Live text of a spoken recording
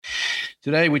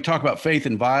Today, we talk about faith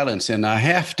and violence, and I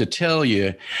have to tell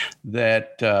you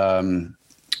that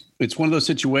it's one of those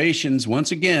situations,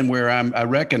 once again, where I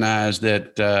recognize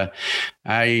that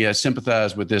I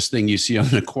sympathize with this thing you see on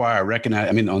the choir.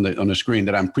 On the screen,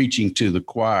 that I'm preaching to the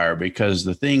choir, because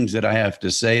the things that I have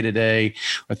to say today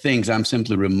are things I'm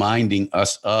simply reminding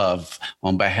us of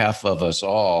on behalf of us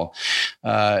all,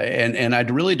 and I'd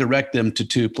really direct them to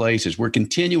two places. We're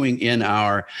continuing in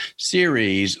our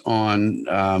series on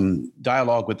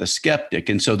dialogue with the skeptic,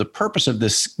 and so the purpose of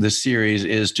this series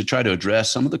is to try to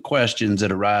address some of the questions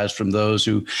that arise from those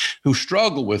who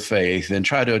struggle with faith, and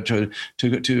try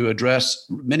to address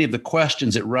many of the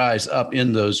questions that rise up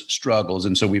in those struggles.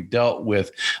 And so we've dealt with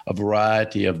a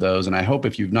variety of those. And I hope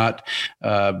if you've not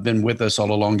been with us all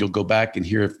along, you'll go back and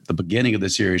hear the beginning of the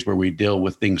series, where we deal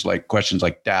with things like questions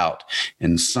like doubt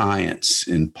and science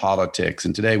and politics.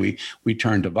 And today we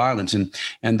turn to violence. And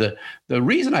the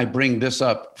reason I bring this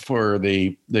up for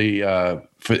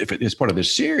as part of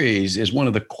this series is one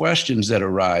of the questions that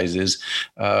arises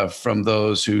from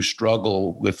those who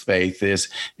struggle with faith is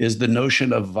the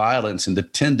notion of violence and the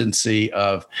tendency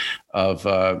of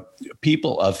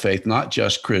people of faith, not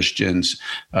just Christians,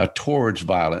 towards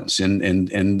violence, and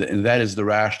that is the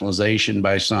rationalization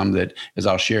by some that, as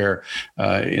I'll share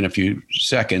in a few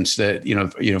seconds, that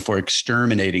for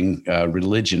exterminating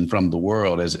religion from the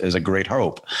world as a great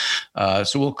hope.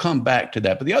 So we'll come back to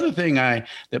that. But the other thing that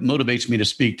motivates me to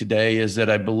speak today is that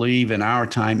I believe in our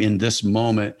time, in this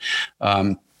moment,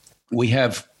 we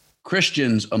have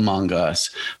Christians among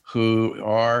us who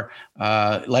are,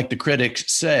 like the critics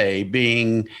say,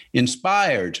 being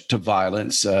inspired to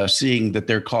violence, seeing that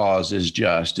their cause is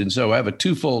just. And so I have a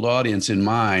twofold audience in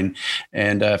mind.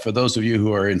 And for those of you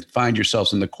who find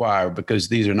yourselves in the choir because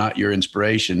these are not your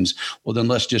inspirations, well, then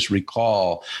let's just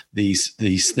recall these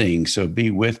things. So be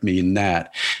with me in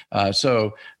that.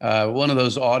 So one of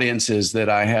those audiences that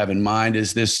I have in mind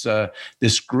is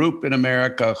this group in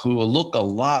America who will look a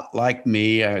lot like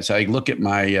me. As I look at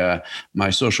my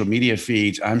social media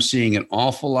feeds, I'm seeing an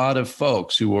awful lot of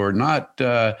folks who are not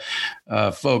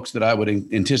folks that I would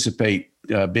anticipate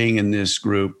being in this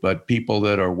group, but people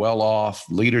that are well off,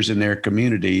 leaders in their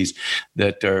communities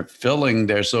that are filling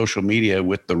their social media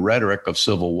with the rhetoric of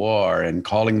civil war and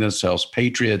calling themselves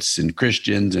patriots and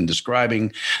Christians and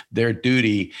describing their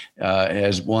duty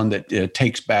as one that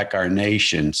takes back our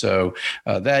nation. So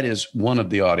that is one of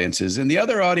the audiences. And the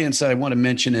other audience I want to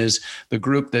mention is the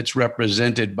group that's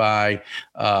represented by,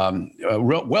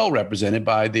 well represented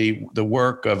by the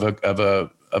work of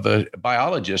a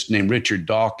biologist named Richard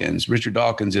Dawkins. Richard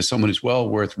Dawkins is someone who's well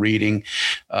worth reading.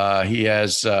 He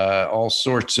has all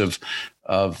sorts of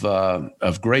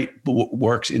great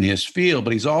works in his field,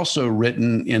 but he's also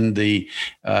written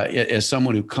as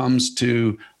someone who comes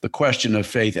to the question of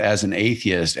faith as an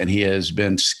atheist, and he has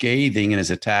been scathing in his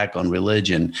attack on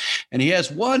religion. And he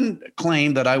has one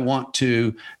claim that I want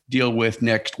to deal with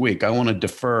next week. I want to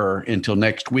defer until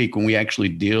next week when we actually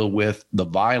deal with the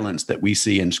violence that we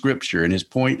see in Scripture. And his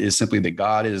point is simply that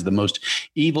God is the most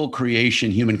evil creation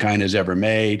humankind has ever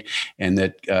made, and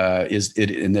that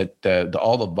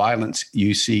all the violence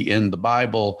you see in the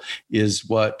Bible is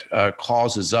what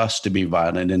causes us to be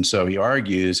violent. And so he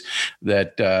argues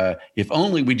that if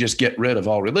only we just get rid of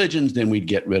all religions, then we'd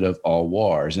get rid of all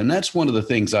wars. And that's one of the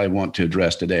things I want to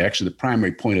address today. Actually, the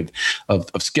primary point of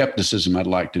skepticism I'd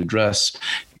like to address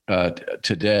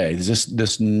today is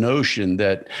this notion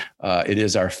that it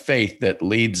is our faith that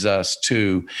leads us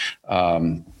to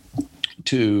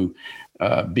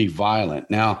be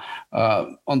violent. Now,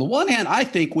 on the one hand, I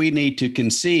think we need to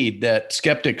concede that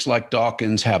skeptics like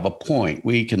Dawkins have a point.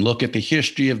 We can look at the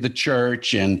history of the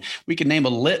church and we can name a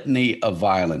litany of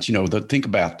violence. Think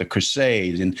about the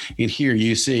Crusades, and here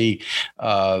you see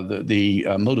the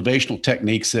motivational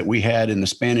techniques that we had in the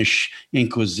Spanish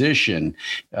Inquisition,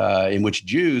 in which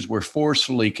Jews were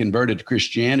forcefully converted to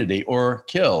Christianity or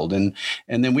killed. And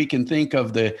then we can think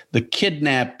of the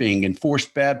kidnapping and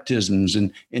forced baptisms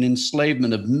and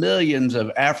enslavement of millions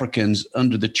of Africans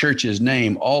under the church's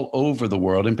name all over the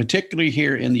world, and particularly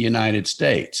here in the United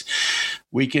States.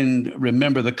 We can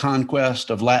remember the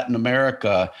conquest of Latin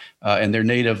America and their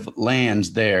native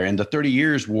lands there, and the 30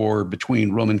 Years' War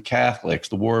between Roman Catholics,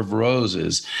 the War of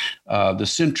Roses, the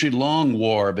century-long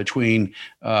war between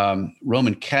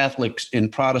Roman Catholics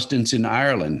and Protestants in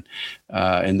Ireland,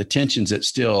 and the tensions that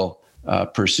still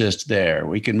persist there.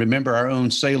 We can remember our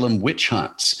own Salem witch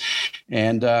hunts.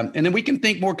 And then we can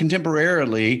think more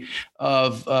contemporarily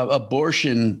of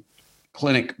abortion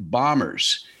clinic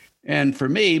bombers. And for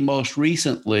me, most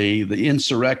recently, the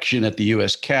insurrection at the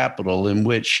U.S. Capitol, in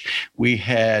which we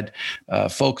had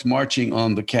folks marching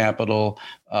on the Capitol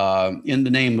in the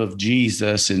name of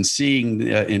Jesus, and seeing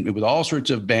with all sorts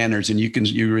of banners. And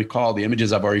you recall the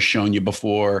images I've already shown you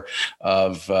before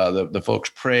of the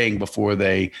folks praying before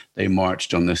they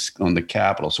marched on the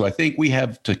Capitol. So I think we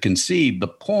have to concede the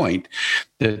point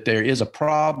that there is a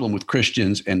problem with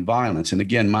Christians and violence. And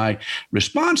again, my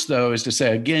response, though, is to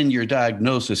say, again, your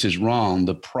diagnosis is wrong.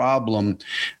 The problem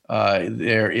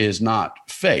there is not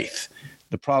faith.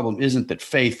 The problem isn't that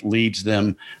faith leads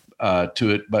them to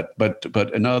it,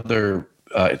 but another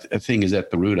thing is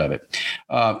at the root of it.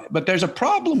 But there's a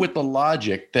problem with the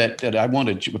logic that I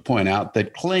wanted to point out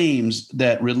that claims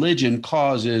that religion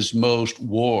causes most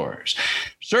wars.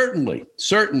 Certainly,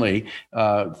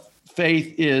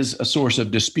 faith is a source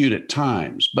of dispute at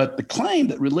times, but the claim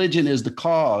that religion is the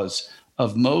cause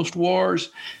of most wars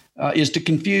is to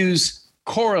confuse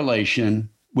correlation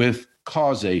with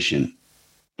causation.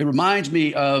 It reminds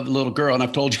me of a little girl, and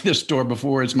I've told you this story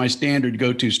before. It's my standard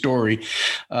go-to story.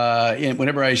 And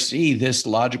whenever I see this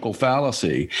logical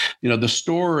fallacy, the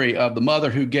story of the mother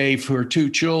who gave her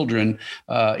two children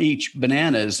each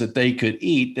bananas that they could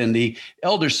eat, and the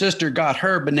elder sister got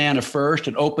her banana first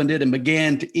and opened it and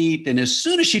began to eat. And as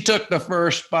soon as she took the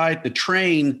first bite, the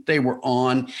train they were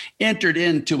on entered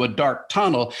into a dark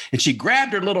tunnel, and she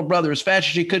grabbed her little brother as fast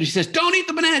as she could. She says, "Don't eat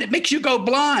the banana. It makes you go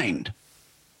blind."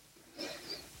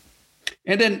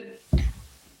 And then,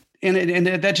 and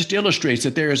that just illustrates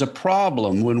that there is a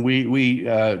problem when we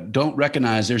don't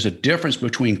recognize there's a difference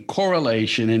between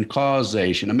correlation and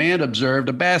causation. A man observed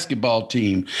a basketball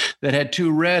team that had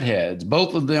two redheads.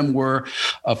 Both of them were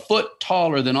a foot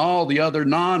taller than all the other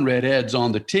non-redheads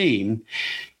on the team.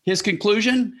 His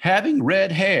conclusion: having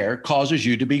red hair causes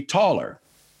you to be taller.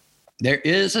 There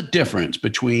is a difference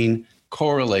between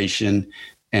correlation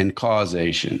and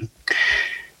causation.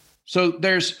 So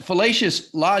there's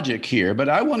fallacious logic here, but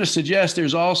I want to suggest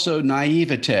there's also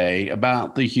naivete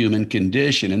about the human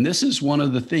condition. And this is one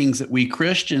of the things that we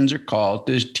Christians are called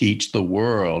to teach the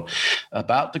world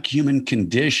about the human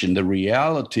condition, the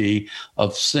reality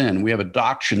of sin. We have a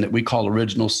doctrine that we call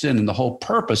original sin, and the whole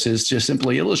purpose is to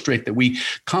simply illustrate that we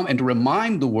come and to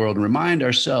remind the world and remind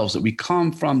ourselves that we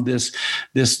come from this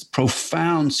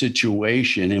profound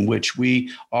situation in which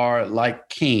we are, like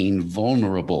Cain,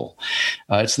 vulnerable.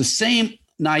 It's the same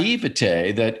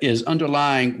naivete that is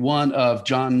underlying one of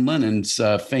John Lennon's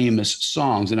famous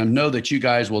songs. And I know that you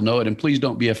guys will know it. And please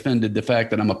don't be offended the fact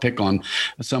that I'm going to pick on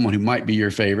someone who might be your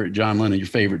favorite, John Lennon, your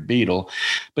favorite Beatle.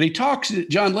 But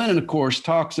John Lennon, of course,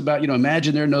 talks about,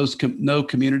 imagine there are no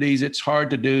communities. It's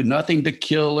hard to do, nothing to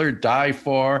kill or die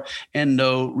for, and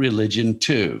no religion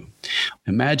too.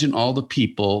 Imagine all the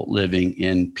people living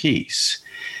in peace.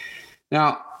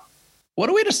 Now, what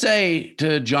are we to say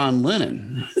to John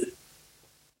Lennon?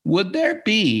 Would there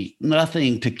be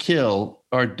nothing to kill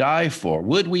or die for?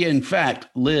 Would we, in fact,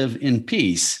 live in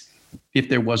peace if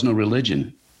there was no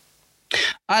religion?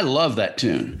 I love that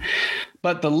tune.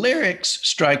 But the lyrics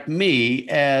strike me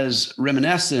as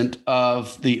reminiscent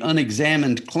of the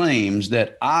unexamined claims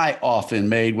that I often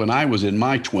made when I was in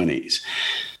my 20s.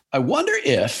 I wonder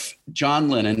if John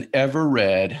Lennon ever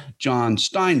read John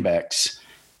Steinbeck's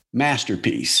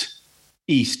masterpiece,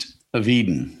 East of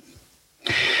Eden.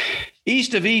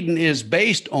 East of Eden is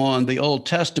based on the Old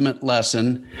Testament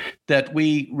lesson that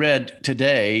we read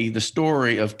today, the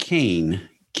story of Cain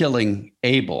killing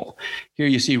Abel. Here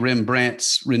you see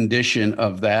Rembrandt's rendition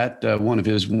of that, one of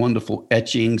his wonderful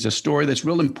etchings, a story that's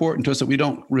real important to us that we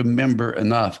don't remember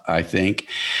enough, I think.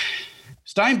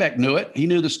 Steinbeck knew it. He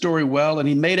knew the story well, and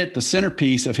he made it the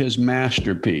centerpiece of his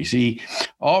masterpiece. He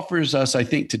offers us, I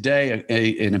think, today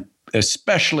an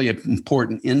especially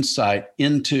important insight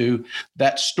into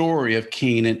that story of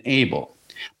Cain and Abel.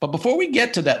 But before we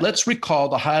get to that, let's recall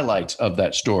the highlights of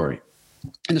that story.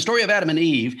 In the story of Adam and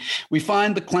Eve, we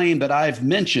find the claim that I've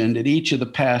mentioned in each of the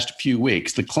past few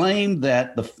weeks, the claim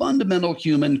that the fundamental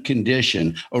human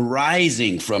condition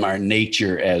arising from our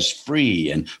nature as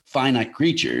free and finite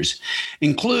creatures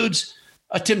includes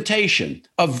a temptation,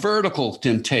 a vertical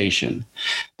temptation,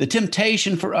 the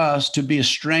temptation for us to be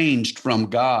estranged from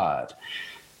God,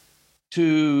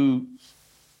 to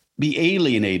be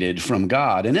alienated from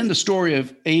God. And in the story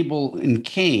of Abel and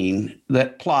Cain,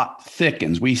 that plot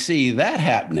thickens. We see that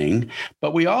happening,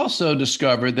 but we also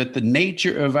discover that the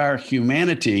nature of our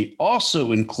humanity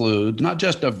also includes not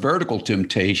just a vertical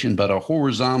temptation, but a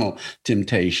horizontal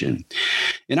temptation.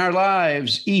 In our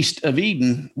lives east of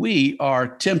Eden, we are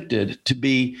tempted to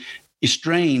be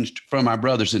estranged from our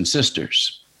brothers and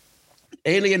sisters.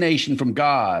 Alienation from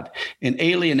God and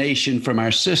alienation from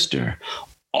our sister.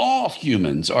 All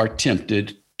humans are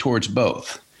tempted towards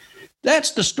both.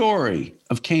 That's the story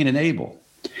of Cain and Abel.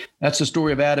 That's the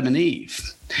story of Adam and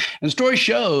Eve. And the story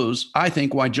shows, I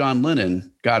think, why John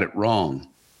Lennon got it wrong.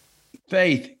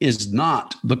 Faith is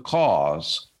not the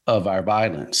cause of our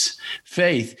violence.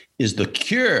 Faith is the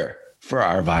cure for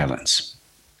our violence.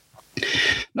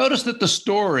 Notice that the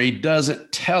story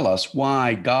doesn't tell us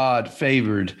why God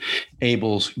favored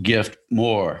Abel's gift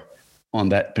more on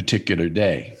that particular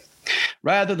day.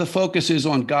 Rather, the focus is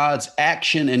on God's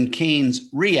action and Cain's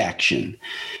reaction.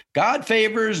 God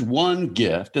favors one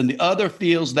gift, and the other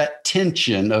feels that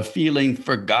tension of feeling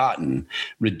forgotten,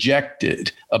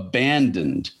 rejected,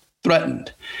 abandoned,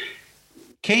 threatened.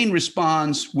 Cain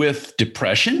responds with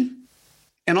depression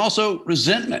and also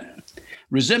resentment.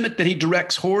 Resentment that he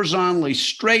directs horizontally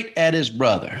straight at his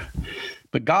brother.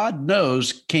 But God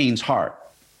knows Cain's heart.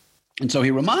 And so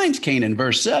he reminds Cain in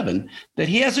verse 7 that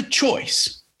he has a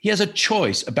choice. He has a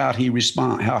choice about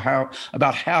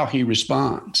how he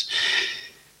responds.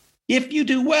 If you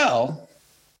do well,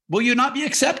 will you not be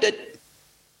accepted?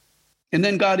 And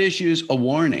then God issues a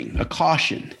warning, a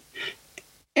caution.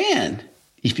 And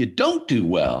if you don't do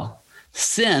well,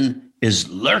 sin is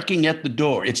lurking at the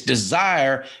door. Its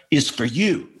desire is for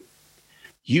you.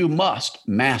 You must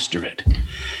master it.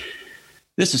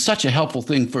 This is such a helpful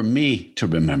thing for me to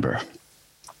remember,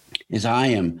 as I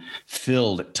am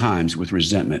filled at times with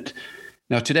resentment.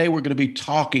 Now, today we're going to be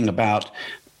talking about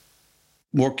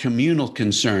more communal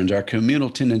concerns, our communal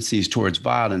tendencies towards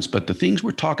violence. But the things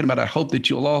we're talking about, I hope that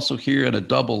you'll also hear at a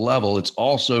double level. It's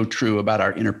also true about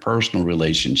our interpersonal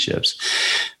relationships.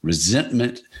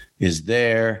 Resentment is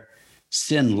there.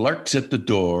 Sin lurks at the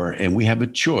door, and we have a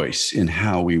choice in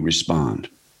how we respond.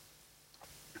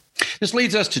 This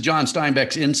leads us to John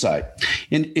Steinbeck's insight.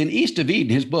 In East of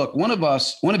Eden, his book, one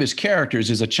of his characters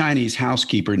is a Chinese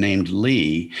housekeeper named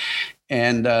Li.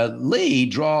 And Li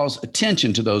draws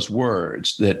attention to those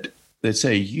words that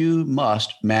say, you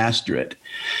must master it.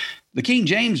 The King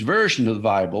James Version of the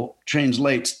Bible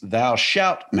translates, thou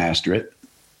shalt master it,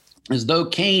 as though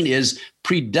Cain is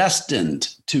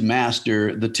predestined to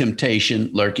master the temptation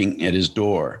lurking at his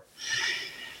door.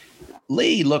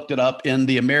 Lee looked it up in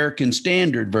the American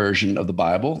Standard Version of the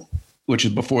Bible, which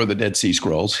is before the Dead Sea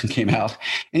Scrolls came out,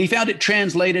 and he found it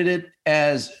translated it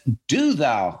as, do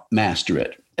thou master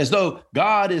it, as though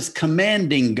God is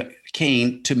commanding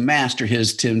Cain to master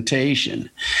his temptation.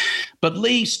 But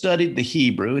Lee studied the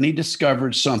Hebrew, and he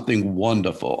discovered something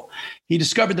wonderful. He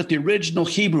discovered that the original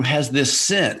Hebrew has this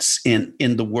sense in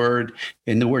the word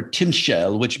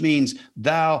timshel, which means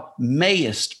thou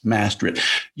mayest master it.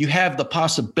 You have the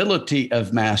possibility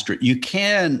of master it. You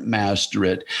can master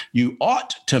it. You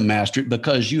ought to master it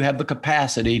because you have the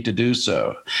capacity to do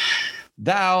so.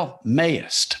 Thou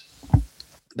mayest.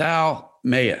 Thou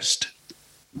mayest.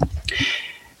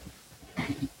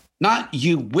 Not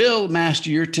you will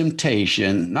master your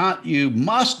temptation, not you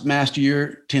must master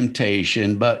your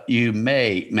temptation, but you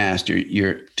may master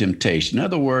your temptation. In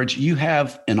other words, you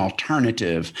have an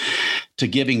alternative to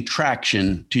giving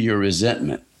traction to your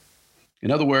resentment. In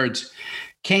other words,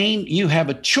 Cain, you have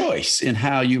a choice in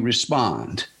how you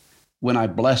respond when I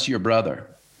bless your brother.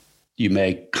 You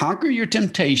may conquer your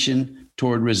temptation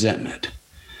toward resentment.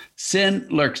 Sin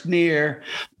lurks near,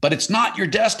 but it's not your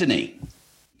destiny.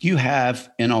 You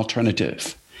have an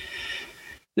alternative.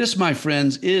 This, my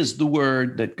friends, is the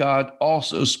word that God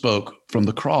also spoke from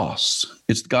the cross.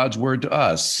 It's God's word to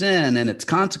us. Sin and its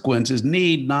consequences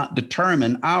need not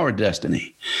determine our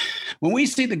destiny. When we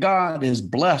see that God has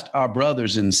blessed our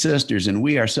brothers and sisters, and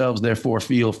we ourselves therefore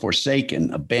feel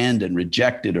forsaken, abandoned,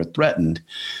 rejected, or threatened,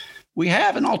 we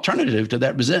have an alternative to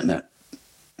that resentment.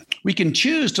 We can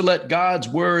choose to let God's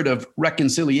word of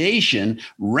reconciliation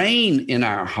reign in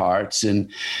our hearts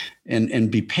and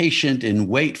be patient and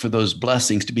wait for those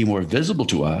blessings to be more visible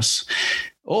to us.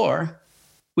 Or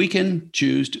we can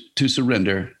choose to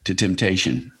surrender to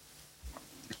temptation.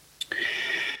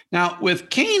 Now,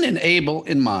 with Cain and Abel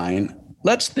in mind,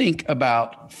 let's think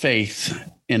about faith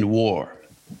in war.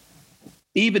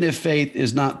 Even if faith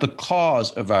is not the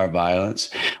cause of our violence,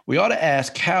 we ought to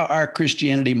ask how our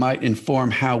Christianity might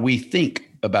inform how we think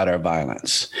about our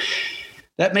violence.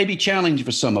 That may be challenging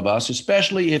for some of us,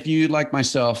 especially if you, like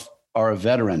myself, are a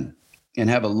veteran and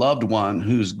have a loved one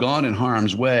who's gone in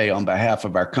harm's way on behalf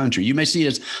of our country. You may see it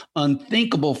as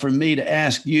unthinkable for me to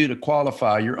ask you to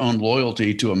qualify your own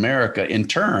loyalty to America in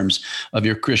terms of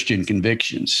your Christian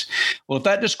convictions. Well, if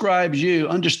that describes you,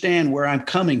 understand where I'm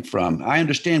coming from. I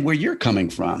understand where you're coming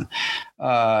from.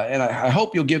 And I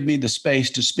hope you'll give me the space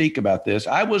to speak about this.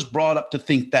 I was brought up to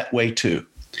think that way too.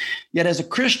 Yet as a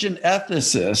Christian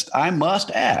ethicist, I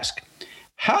must ask,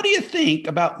 how do you think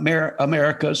about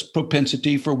America's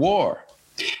propensity for war?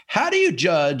 How do you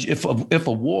judge if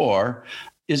a war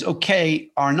is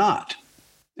okay or not.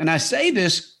 And I say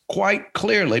this quite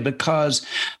clearly because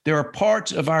there are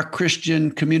parts of our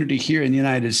Christian community here in the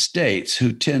United States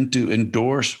who tend to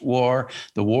endorse war,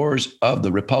 the wars of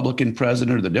the Republican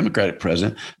president or the Democratic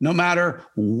president, no matter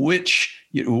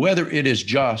whether it is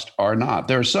just or not.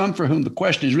 There are some for whom the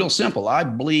question is real simple. I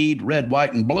bleed red,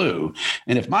 white, and blue.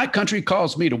 And if my country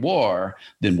calls me to war,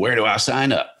 then where do I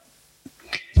sign up?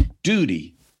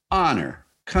 Duty, honor,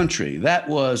 country. That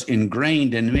was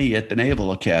ingrained in me at the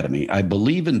Naval Academy. I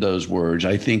believe in those words.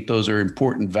 I think those are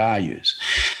important values.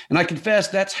 And I confess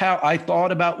that's how I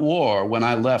thought about war when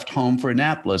I left home for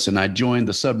Annapolis and I joined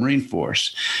the submarine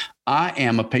force. I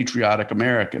am a patriotic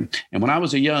American. And when I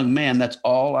was a young man, that's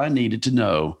all I needed to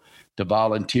know to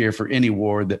volunteer for any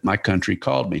war that my country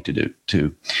called me to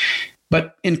do.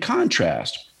 But in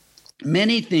contrast,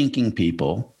 many thinking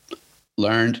people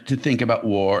learned to think about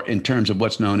war in terms of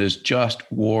what's known as just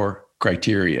war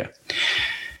criteria.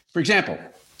 For example,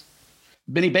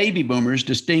 many baby boomers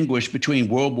distinguish between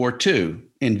World War II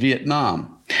and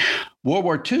Vietnam. World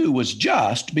War II was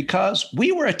just because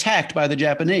we were attacked by the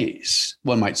Japanese,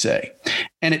 one might say,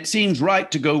 and it seems right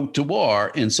to go to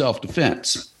war in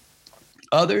self-defense.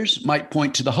 Others might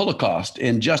point to the Holocaust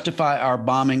and justify our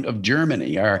bombing of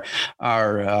Germany,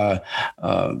 our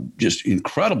just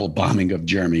incredible bombing of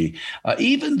Germany,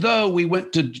 even though we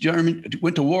went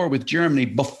to war with Germany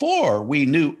before we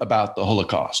knew about the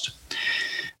Holocaust.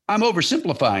 I'm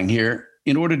oversimplifying here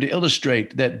in order to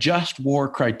illustrate that just war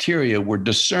criteria were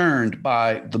discerned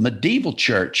by the medieval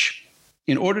church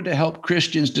in order to help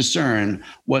Christians discern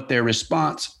what their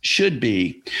response should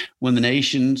be when the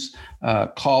nations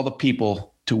call the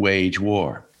people to wage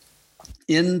war.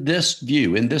 In this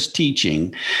view, in this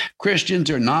teaching, Christians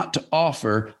are not to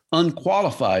offer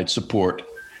unqualified support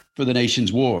for the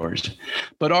nation's wars,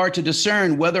 but are to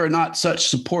discern whether or not such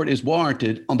support is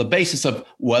warranted on the basis of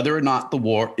whether or not the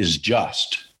war is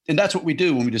just. And that's what we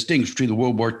do when we distinguish between the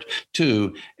World War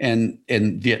II and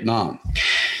Vietnam.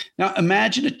 Now,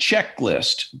 imagine a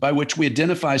checklist by which we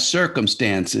identify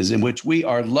circumstances in which we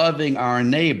are loving our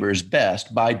neighbors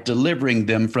best by delivering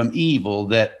them from evil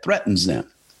that threatens them.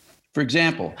 For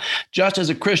example, just as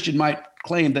a Christian might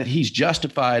claim that he's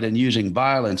justified in using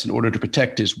violence in order to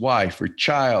protect his wife or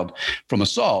child from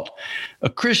assault, a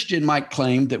Christian might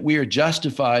claim that we are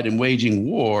justified in waging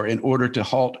war in order to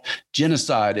halt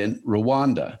genocide in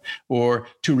Rwanda, or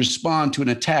to respond to an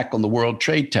attack on the World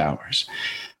Trade Towers,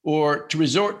 or to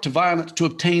resort to violence to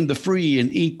obtain the free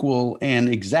and equal and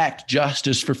exact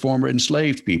justice for former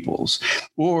enslaved peoples,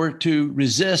 or to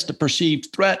resist a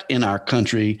perceived threat in our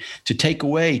country to take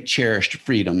away cherished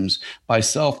freedoms by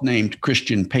self-named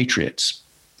Christian patriots.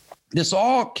 This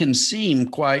all can seem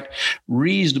quite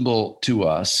reasonable to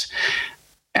us.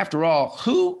 After all,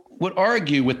 who would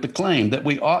argue with the claim that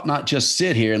we ought not just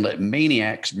sit here and let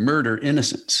maniacs murder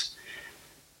innocents?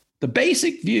 The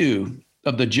basic view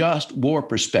of the just war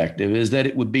perspective is that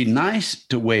it would be nice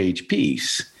to wage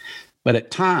peace, but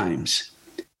at times,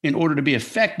 in order to be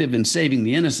effective in saving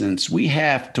the innocents, we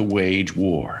have to wage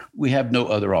war. We have no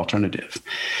other alternative.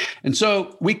 And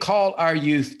so we call our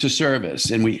youth to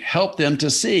service, and we help them to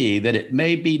see that it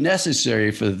may be necessary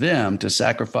for them to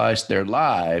sacrifice their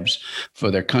lives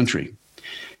for their country.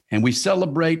 And we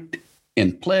celebrate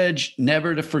and pledge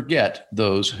never to forget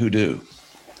those who do.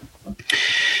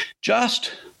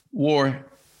 Just war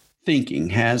thinking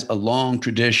has a long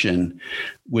tradition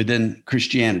within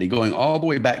Christianity, going all the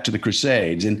way back to the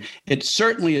Crusades. And it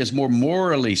certainly is more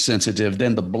morally sensitive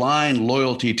than the blind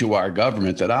loyalty to our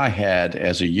government that I had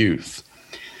as a youth.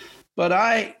 But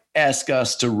I ask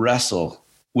us to wrestle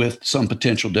with some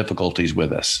potential difficulties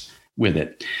with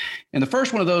it. And the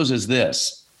first one of those is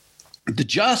this: the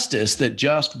justice that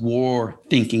just war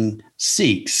thinking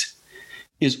seeks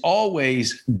is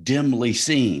always dimly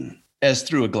seen, as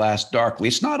through a glass darkly.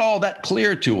 It's not all that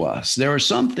clear to us. There are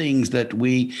some things that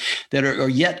are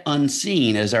yet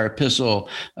unseen, as our epistle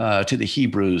to the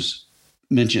Hebrews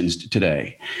mentions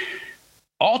today.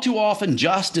 All too often,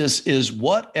 justice is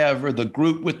whatever the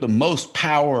group with the most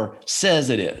power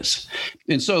says it is.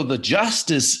 And so the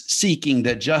justice seeking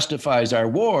that justifies our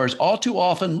wars all too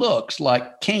often looks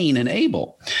like Cain and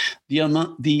Abel,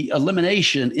 the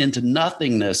elimination into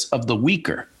nothingness of the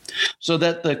weaker, so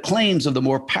that the claims of the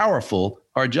more powerful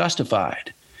are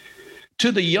justified.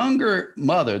 To the young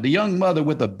mother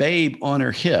with a babe on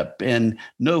her hip and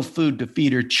no food to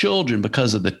feed her children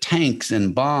because of the tanks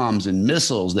and bombs and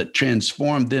missiles that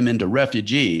transformed them into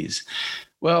refugees,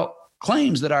 well,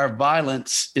 claims that our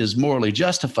violence is morally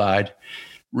justified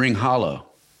ring hollow.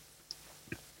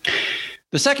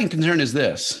 The second concern is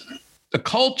this: A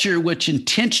culture which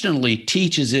intentionally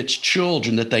teaches its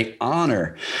children that they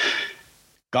honor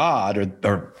God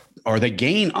or they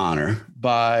gain honor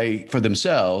for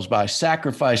themselves by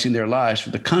sacrificing their lives for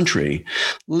the country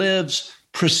lives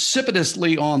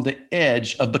precipitously on the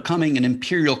edge of becoming an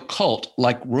imperial cult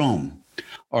like Rome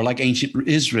or like ancient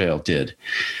Israel did.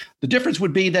 The difference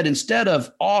would be that instead of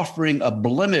offering a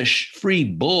blemish-free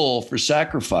bull for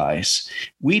sacrifice,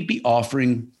 we'd be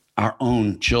offering our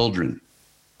own children.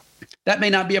 That may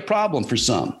not be a problem for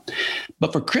some,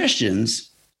 but for Christians,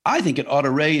 I think it ought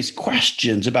to raise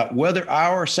questions about whether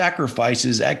our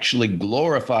sacrifices actually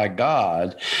glorify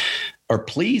God or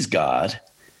please God,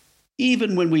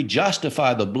 even when we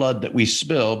justify the blood that we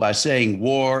spill by saying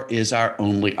war is our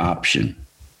only option.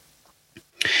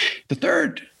 The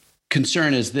third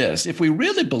concern is this: if we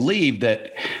really believe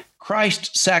that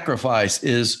Christ's sacrifice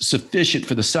is sufficient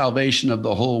for the salvation of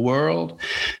the whole world,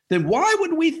 then why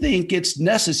would we think it's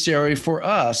necessary for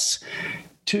us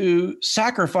to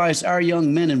sacrifice our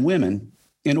young men and women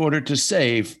in order to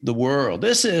save the world?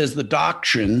 This is the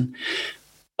doctrine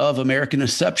of American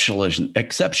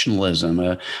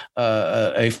exceptionalism,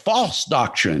 a false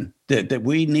doctrine that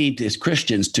we need as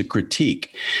Christians to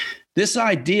critique. This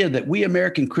idea that we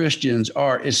American Christians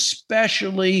are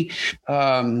especially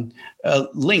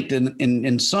linked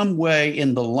in some way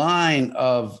in the line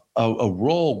of a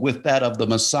role with that of the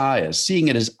Messiah, seeing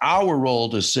it as our role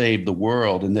to save the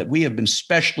world, and that we have been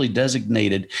specially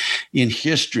designated in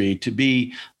history to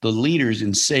be the leaders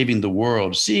in saving the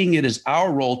world, seeing it as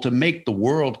our role to make the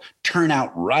world turn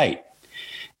out right.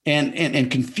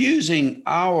 And confusing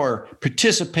our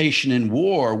participation in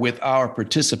war with our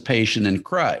participation in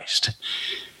Christ.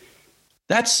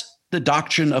 That's the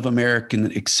doctrine of American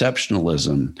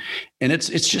exceptionalism. And it's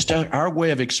just our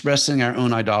way of expressing our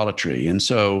own idolatry. And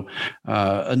so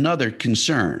another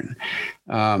concern,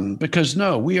 because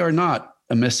no, we are not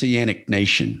a messianic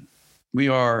nation. We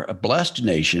are a blessed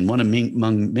nation, one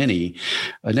among many,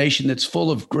 a nation that's full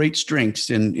of great strengths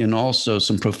and also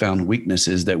some profound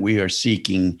weaknesses that we are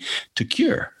seeking to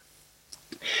cure.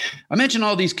 I mention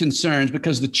all these concerns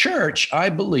because the church, I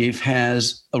believe,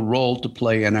 has a role to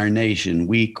play in our nation.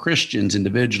 We Christians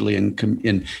individually and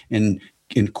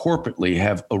corporately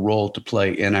have a role to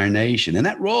play in our nation. And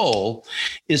that role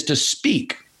is to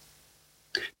speak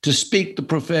the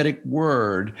prophetic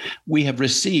word we have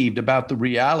received about the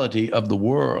reality of the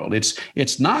world.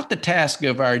 It's not the task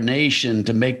of our nation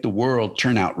to make the world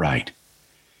turn out right.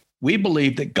 We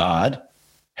believe that God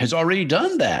has already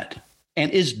done that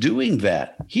and is doing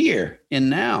that here and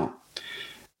now.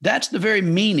 That's the very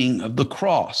meaning of the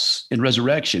cross and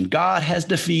resurrection. God has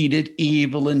defeated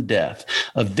evil and death,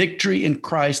 a victory in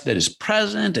Christ that is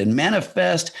present and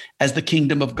manifest as the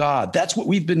kingdom of God. That's what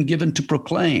we've been given to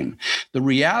proclaim. The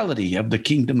reality of the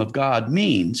kingdom of God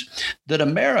means that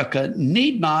America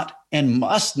need not and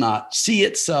must not see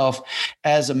itself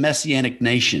as a messianic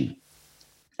nation.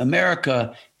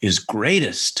 America is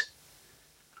greatest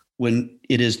when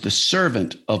it is the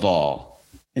servant of all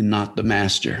and not the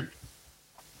master.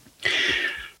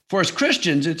 For as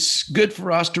Christians, it's good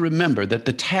for us to remember that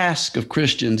the task of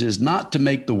Christians is not to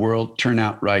make the world turn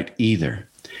out right either.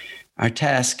 Our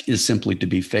task is simply to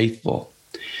be faithful.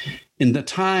 In the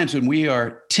times when we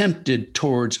are tempted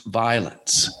towards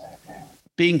violence,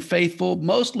 being faithful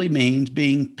mostly means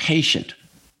being patient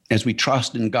as we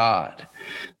trust in God,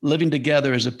 living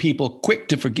together as a people quick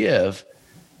to forgive,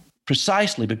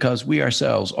 precisely because we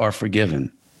ourselves are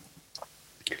forgiven.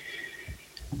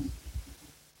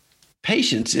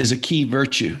 Patience is a key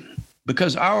virtue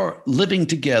because our living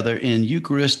together in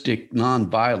Eucharistic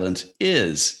nonviolence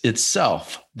is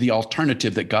itself the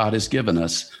alternative that God has given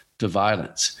us to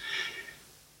violence.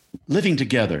 Living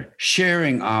together,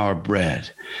 sharing our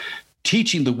bread,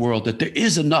 teaching the world that there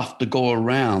is enough to go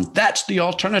around, that's the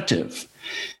alternative.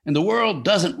 And the world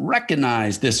doesn't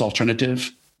recognize this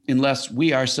alternative unless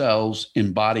we ourselves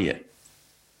embody it.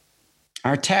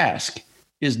 Our task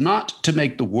is not to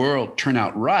make the world turn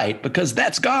out right, because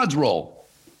that's God's role.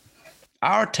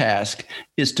 Our task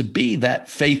is to be that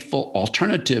faithful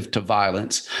alternative to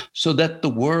violence so that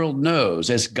the world knows,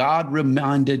 as God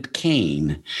reminded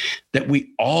Cain, that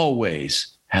we always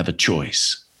have a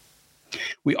choice.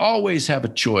 We always have a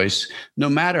choice, no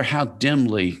matter how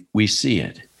dimly we see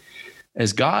it.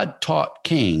 As God taught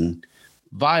Cain,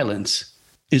 violence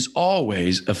is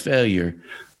always a failure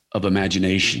of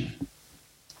imagination.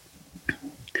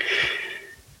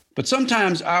 But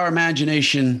sometimes our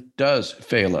imagination does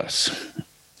fail us.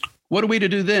 What are we to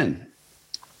do then?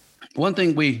 One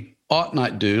thing we ought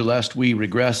not do, lest we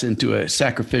regress into a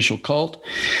sacrificial cult,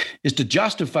 is to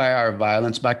justify our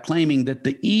violence by claiming that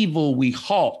the evil we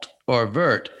halt or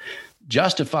avert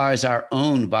justifies our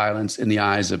own violence in the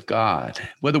eyes of God.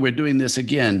 Whether we're doing this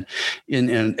again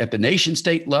at the nation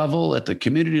state level, at the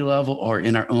community level, or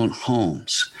in our own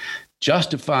homes,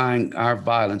 justifying our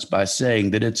violence by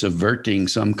saying that it's averting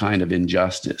some kind of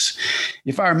injustice.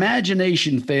 If our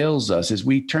imagination fails us as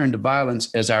we turn to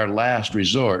violence as our last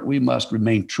resort, we must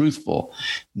remain truthful,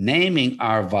 naming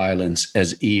our violence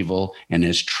as evil and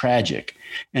as tragic,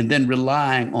 and then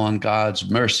relying on God's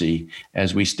mercy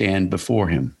as we stand before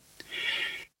him.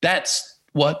 That's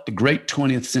what the great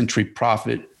 20th century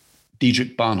prophet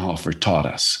Dietrich Bonhoeffer taught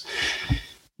us.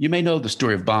 You may know the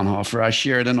story of Bonhoeffer. I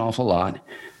share it an awful lot.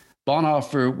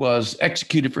 Bonhoeffer was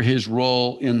executed for his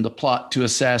role in the plot to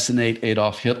assassinate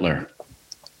Adolf Hitler.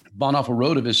 Bonhoeffer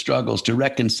wrote of his struggles to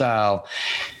reconcile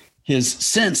his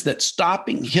sense that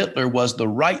stopping Hitler was the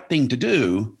right thing to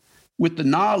do with the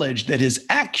knowledge that his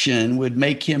action would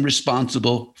make him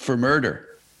responsible for murder.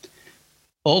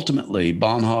 Ultimately,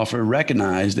 Bonhoeffer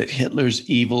recognized that Hitler's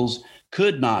evils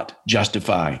could not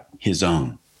justify his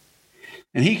own.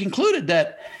 And he concluded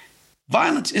that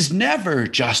violence is never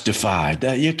justified.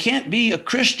 That you can't be a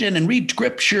Christian and read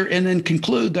scripture and then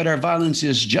conclude that our violence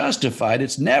is justified.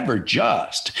 It's never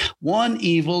just. One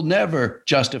evil never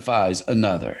justifies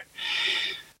another.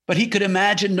 But he could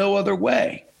imagine no other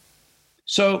way.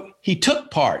 So he took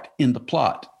part in the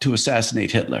plot to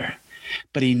assassinate Hitler,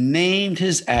 but he named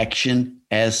his action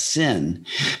as sin.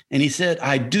 And he said,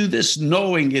 I do this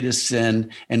knowing it is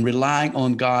sin and relying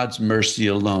on God's mercy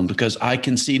alone because I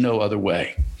can see no other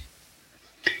way.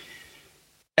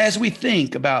 As we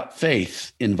think about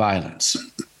faith in violence,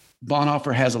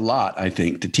 Bonhoeffer has a lot, I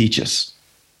think, to teach us.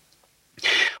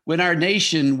 When our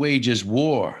nation wages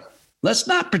war, let's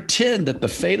not pretend that the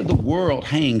fate of the world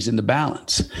hangs in the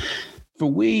balance. For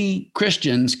we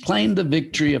Christians claim the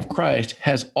victory of Christ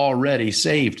has already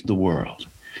saved the world.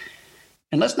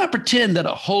 And let's not pretend that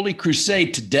a holy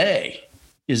crusade today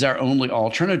is our only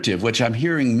alternative, which I'm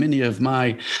hearing many of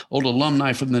my old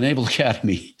alumni from the Naval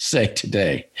Academy say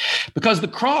today. Because the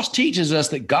cross teaches us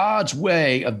that God's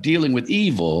way of dealing with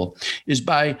evil is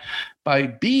by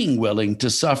being willing to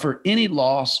suffer any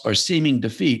loss or seeming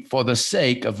defeat for the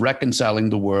sake of reconciling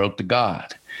the world to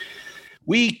God.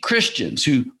 We Christians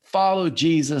who follow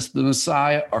Jesus, the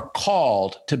Messiah, are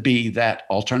called to be that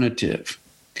alternative.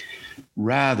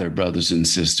 Rather, brothers and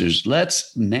sisters,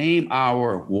 let's name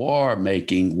our war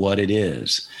making what it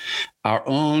is, our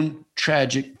own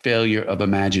tragic failure of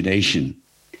imagination.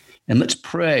 And let's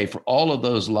pray for all of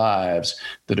those lives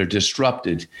that are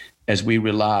disrupted as we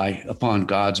rely upon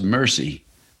God's mercy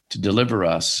to deliver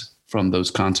us from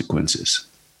those consequences.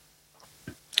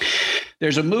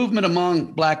 There's a movement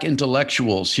among Black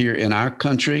intellectuals here in our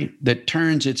country that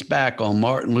turns its back on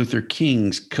Martin Luther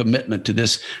King's commitment to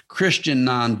this Christian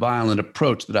nonviolent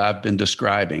approach that I've been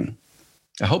describing.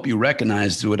 I hope you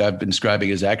recognize what I've been describing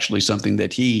is actually something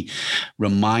that he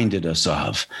reminded us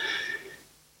of.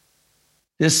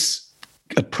 This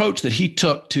approach that he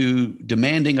took to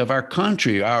demanding of our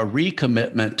country our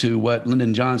recommitment to what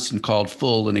Lyndon Johnson called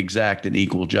full and exact and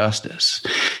equal justice.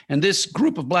 And this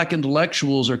group of Black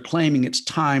intellectuals are claiming it's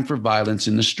time for violence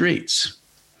in the streets.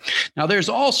 Now, there's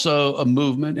also a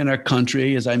movement in our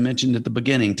country, as I mentioned at the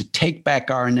beginning, to take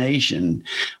back our nation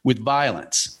with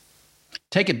violence.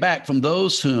 Take it back from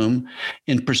those whom,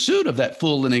 in pursuit of that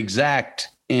full and exact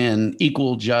and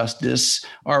equal justice,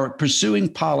 are pursuing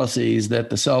policies that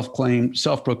the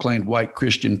self-proclaimed white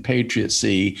Christian patriots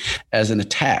see as an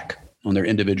attack on their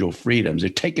individual freedoms. They're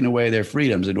taking away their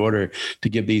freedoms in order to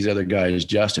give these other guys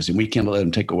justice, and we can't let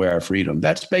them take away our freedom.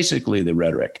 That's basically the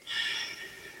rhetoric.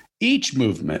 Each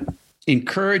movement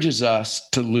encourages us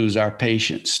to lose our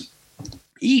patience.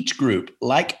 Each group,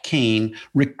 like Cain,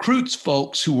 recruits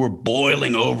folks who were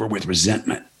boiling over with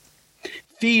resentment,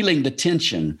 feeling the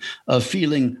tension of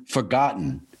feeling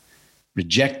forgotten,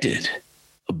 rejected,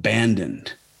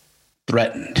 abandoned,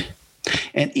 threatened.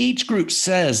 And each group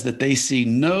says that they see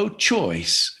no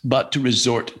choice but to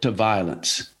resort to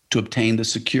violence to obtain the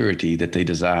security that they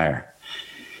desire.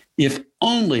 If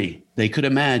only they could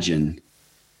imagine,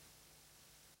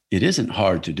 it isn't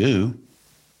hard to do.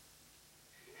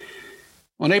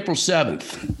 On April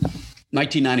 7th,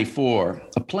 1994,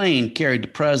 a plane carried the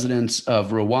presidents of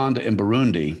Rwanda and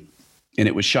Burundi, and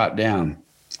it was shot down.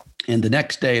 And the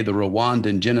next day, the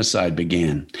Rwandan genocide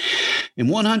began. In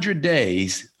 100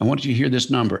 days, I want you to hear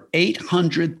this number,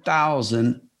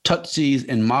 800,000 Tutsis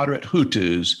and moderate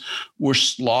Hutus were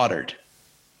slaughtered.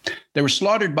 They were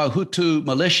slaughtered by Hutu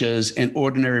militias and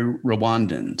ordinary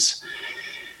Rwandans.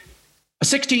 A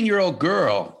 16-year-old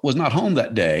girl was not home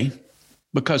that day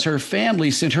because her family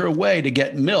sent her away to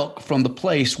get milk from the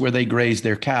place where they grazed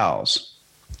their cows.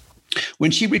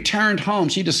 When she returned home,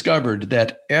 she discovered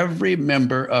that every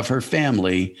member of her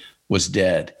family was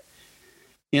dead.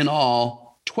 In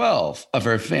all, 12 of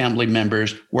her family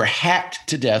members were hacked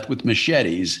to death with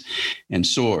machetes and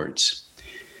swords.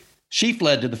 She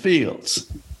fled to the fields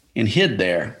and hid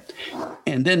there,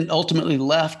 and then ultimately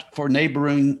left for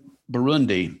neighboring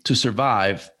Burundi to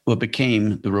survive what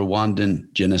became the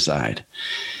Rwandan genocide.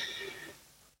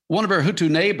 One of her Hutu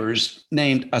neighbors,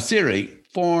 named Asiri,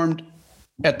 formed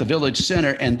at the village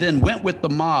center and then went with the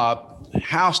mob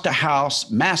house to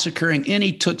house, massacring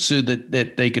any Tutsi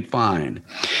that they could find.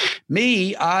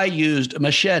 Me, I used a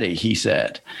machete, he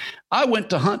said. I went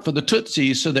to hunt for the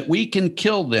Tutsis so that we can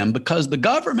kill them because the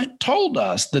government told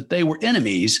us that they were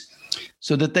enemies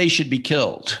so that they should be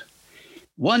killed.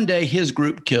 One day, his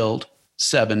group killed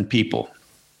 7 people.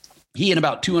 He and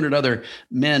about 200 other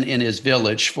men in his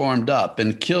village formed up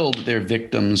and killed their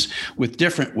victims with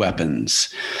different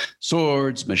weapons,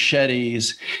 swords,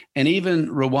 machetes, and even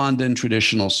Rwandan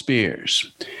traditional spears.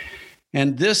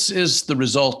 And this is the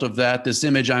result of that. This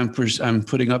image I'm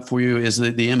putting up for you is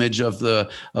the image of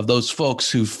those folks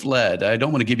who fled. I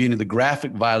don't want to give you any of the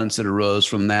graphic violence that arose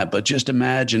from that, but just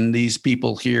imagine these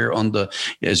people here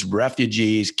as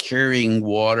refugees carrying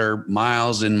water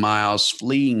miles and miles,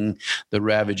 fleeing the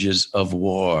ravages of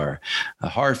war.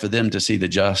 Hard for them to see the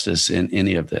justice in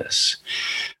any of this.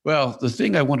 Well, the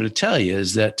thing I wanted to tell you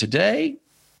is that today,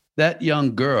 that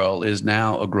young girl is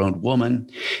now a grown woman,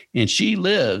 and she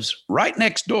lives right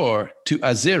next door to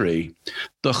Aziri,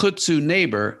 the Hutu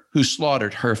neighbor who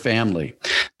slaughtered her family.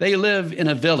 They live in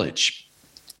a village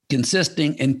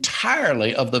consisting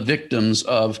entirely of the victims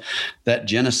of that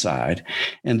genocide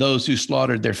and those who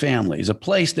slaughtered their families, a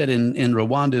place that in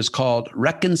Rwanda is called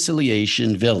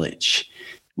Reconciliation Village,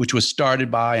 which was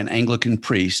started by an Anglican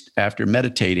priest after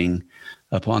meditating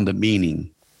upon the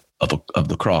meaning of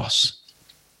the cross.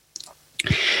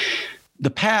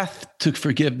 The path to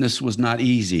forgiveness was not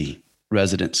easy,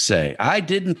 residents say. I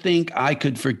didn't think I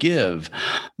could forgive,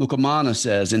 Mukamana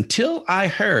says, until I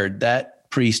heard that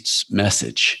priest's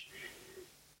message.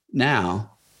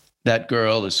 Now, that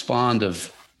girl is fond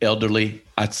of elderly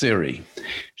Atsiri.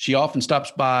 She often stops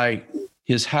by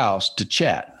his house to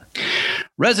chat.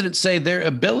 Residents say their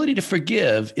ability to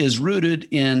forgive is rooted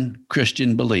in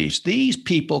Christian beliefs. These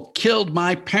people killed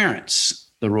my parents,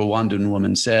 the Rwandan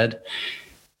woman said.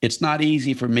 It's not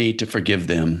easy for me to forgive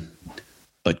them,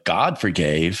 but God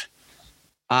forgave.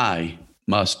 I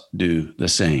must do the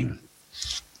same.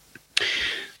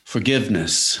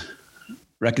 Forgiveness,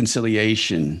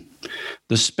 reconciliation,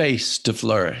 the space to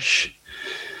flourish.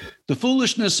 The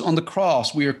foolishness on the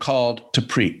cross we are called to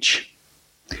preach.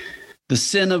 The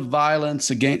sin of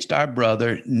violence against our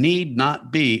brother need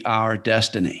not be our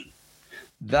destiny.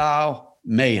 Thou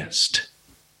mayest.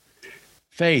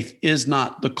 Faith is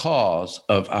not the cause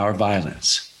of our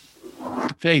violence.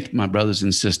 Faith, my brothers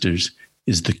and sisters,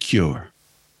 is the cure.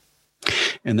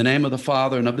 In the name of the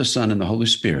Father, and of the Son, and the Holy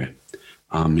Spirit,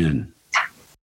 amen.